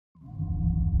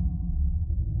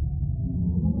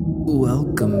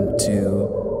Welcome to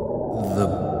the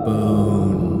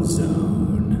Bone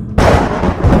Zone.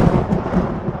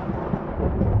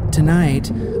 Tonight,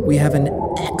 we have an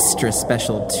extra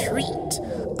special treat,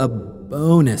 a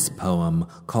bonus poem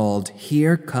called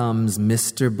Here Comes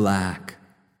Mr. Black.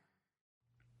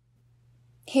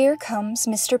 Here comes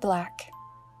Mr. Black.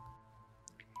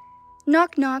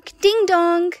 Knock, knock, ding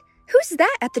dong. Who's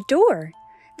that at the door?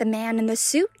 The man in the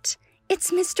suit.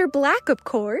 It's Mr. Black, of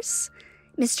course.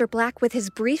 Mr. Black with his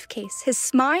briefcase, his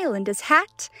smile, and his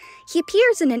hat. He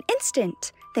appears in an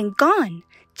instant, then gone,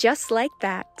 just like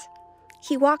that.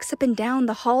 He walks up and down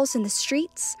the halls and the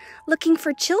streets, looking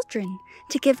for children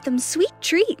to give them sweet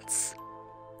treats.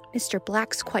 Mr.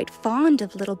 Black's quite fond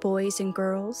of little boys and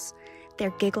girls,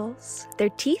 their giggles, their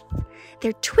teeth,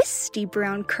 their twisty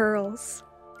brown curls.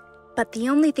 But the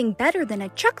only thing better than a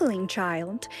chuckling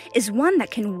child is one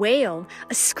that can wail,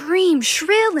 a scream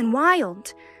shrill and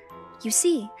wild. You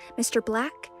see, Mr.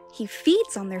 Black, he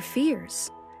feeds on their fears.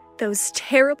 Those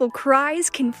terrible cries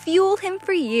can fuel him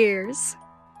for years.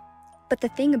 But the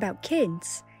thing about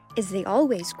kids is they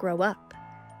always grow up.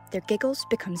 Their giggles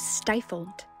become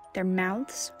stifled, their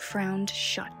mouths frowned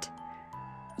shut.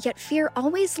 Yet fear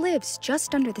always lives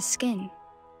just under the skin.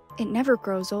 It never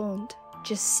grows old,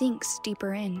 just sinks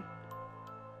deeper in.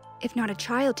 If not a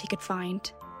child he could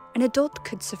find, an adult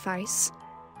could suffice.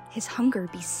 His hunger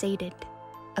be sated,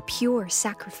 a pure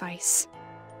sacrifice.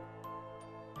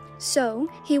 So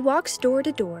he walks door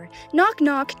to door, knock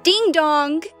knock, ding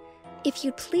dong. If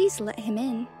you'd please let him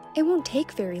in, it won't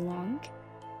take very long.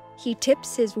 He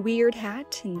tips his weird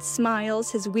hat and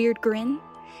smiles his weird grin,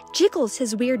 jiggles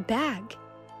his weird bag,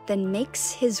 then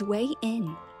makes his way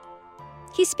in.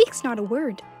 He speaks not a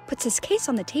word, puts his case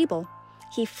on the table.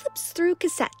 He flips through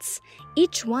cassettes,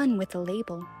 each one with a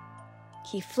label.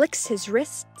 He flicks his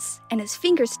wrists, and his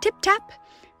fingers tip-tap,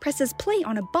 presses play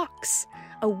on a box,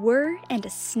 a whir and a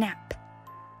snap.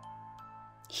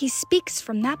 He speaks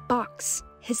from that box,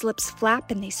 his lips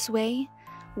flap and they sway,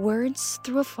 words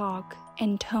through a fog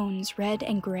and tones red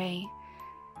and gray.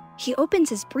 He opens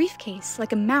his briefcase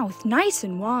like a mouth nice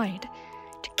and wide,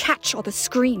 to catch all the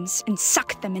screams and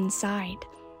suck them inside.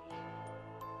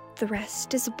 The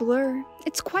rest is a blur,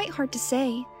 it's quite hard to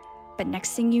say, but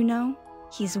next thing you know,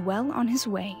 he's well on his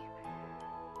way.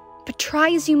 But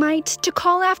try as you might to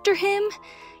call after him,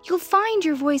 you'll find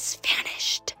your voice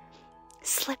vanished,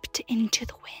 slipped into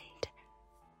the wind.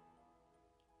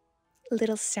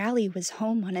 Little Sally was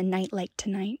home on a night like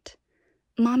tonight.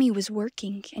 Mommy was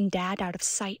working and Dad out of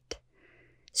sight.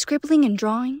 Scribbling and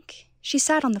drawing, she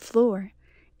sat on the floor,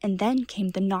 and then came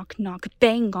the knock knock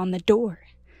bang on the door.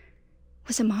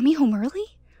 Was it Mommy home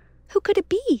early? Who could it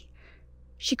be?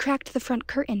 She cracked the front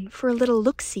curtain for a little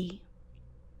look-see.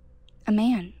 A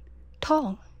man,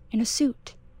 tall, in a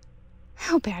suit.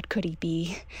 How bad could he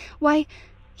be? Why,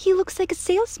 he looks like a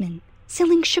salesman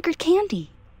selling sugared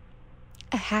candy.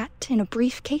 A hat in a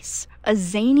briefcase, a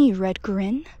zany red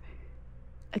grin.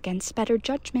 Against better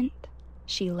judgment,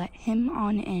 she let him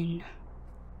on in.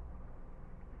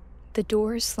 The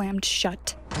door slammed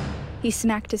shut. He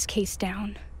smacked his case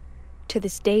down. To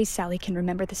this day, Sally can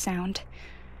remember the sound.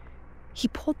 He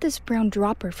pulled this brown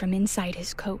dropper from inside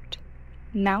his coat.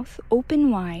 Mouth open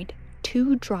wide,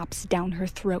 2 drops down her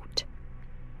throat.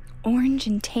 Orange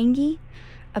and tangy,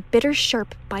 a bitter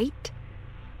sharp bite.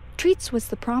 Treats was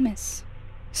the promise.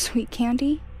 Sweet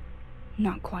candy?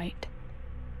 Not quite.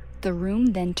 The room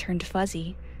then turned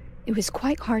fuzzy. It was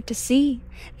quite hard to see.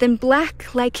 Then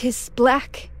black like his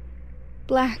black.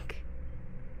 Black.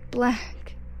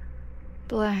 Black.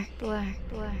 Black. Black.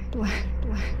 Black. Black.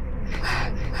 Black.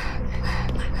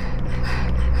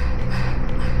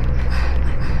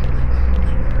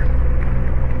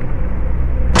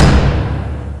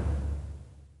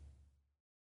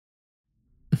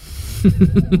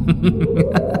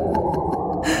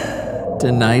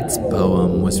 Tonight's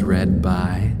poem was read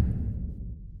by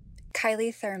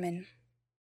Kylie Thurman.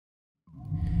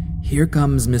 Here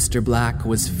Comes Mr. Black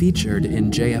was featured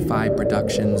in JFI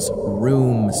Productions'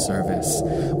 Room Service,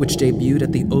 which debuted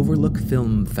at the Overlook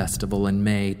Film Festival in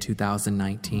May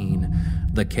 2019.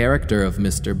 The character of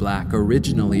Mr. Black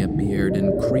originally appeared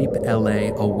in Creep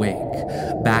LA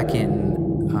Awake back in,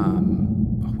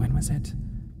 when was it?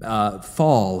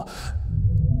 Fall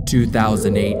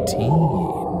 2018.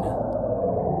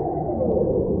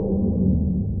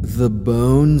 The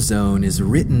Bone Zone is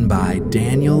written by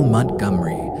Daniel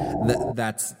Montgomery.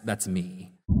 That's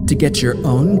me. To get your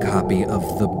own copy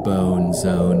of The Bone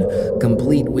Zone,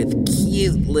 complete with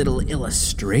cute little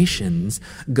illustrations,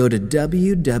 go to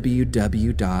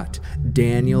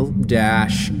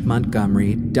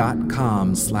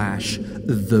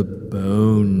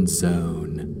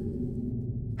www.daniel-montgomery.com/thebonezone.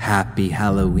 Happy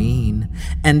Halloween,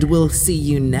 and we'll see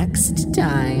you next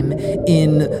time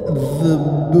in The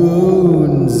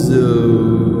Bone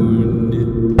Zone.